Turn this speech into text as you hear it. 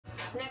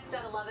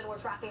11, we're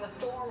tracking a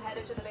storm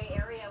headed to the Bay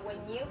Area when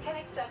you can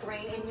expect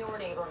rain in your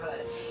neighborhood.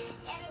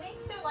 And it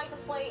makes their light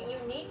display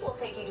unique. We'll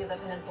take you to the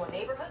Peninsula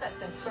neighborhood that's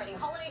been spreading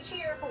holiday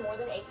cheer for more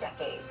than 8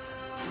 decades.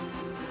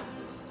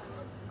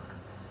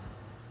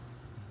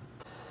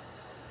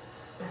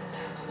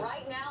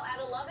 Right now at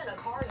 11, a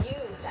car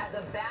used as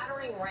a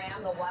battering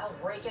ram, the wild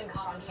break-in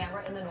caught on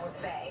camera in the North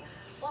Bay.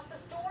 Plus, a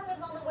storm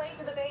is on the way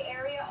to the Bay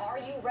Area. Are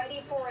you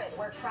ready for it?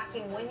 We're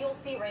tracking when you'll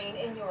see rain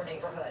in your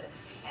neighborhood.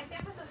 And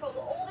San Francisco's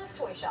oldest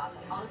toy shop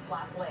on its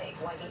last leg.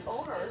 Why the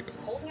owners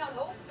holding out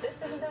hope this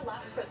isn't their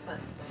last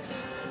Christmas.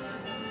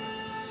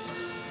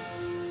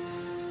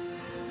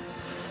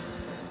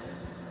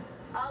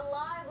 A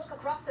live look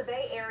across the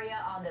Bay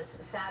Area on this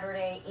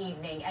Saturday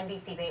evening.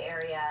 NBC Bay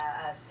Area,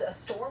 a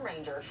storm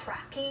ranger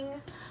tracking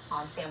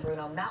on San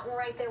Bruno Mountain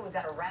right there. We've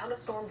got a round of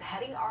storms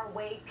heading our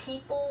way.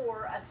 People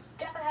were a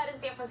step ahead in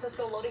San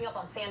Francisco, loading up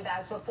on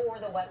sandbags before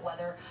the wet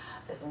weather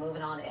is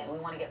moving on in. We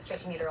want to get straight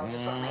to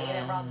meteorologist Rob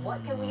Mayen. Rob,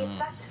 what can we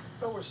expect?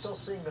 Well, we're still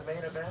seeing the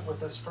main event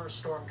with this first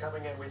storm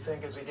coming in, we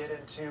think, as we get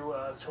into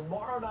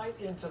tomorrow night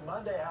into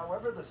Monday.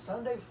 However, the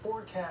Sunday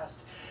forecast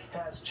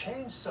has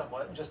changed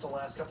somewhat in just the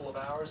last couple of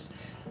hours,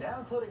 now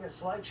including a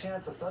slight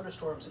chance of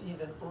thunderstorms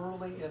even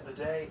early in the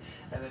day.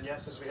 And then,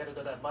 yes, as we head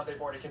into that Monday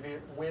morning, it can be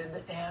wind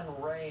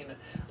and rain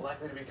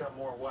likely to become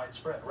more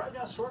widespread. Right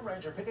now, Storm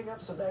Ranger picking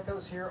up some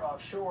echoes here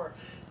offshore.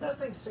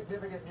 Nothing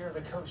significant near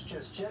the coast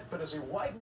just yet, but as we widen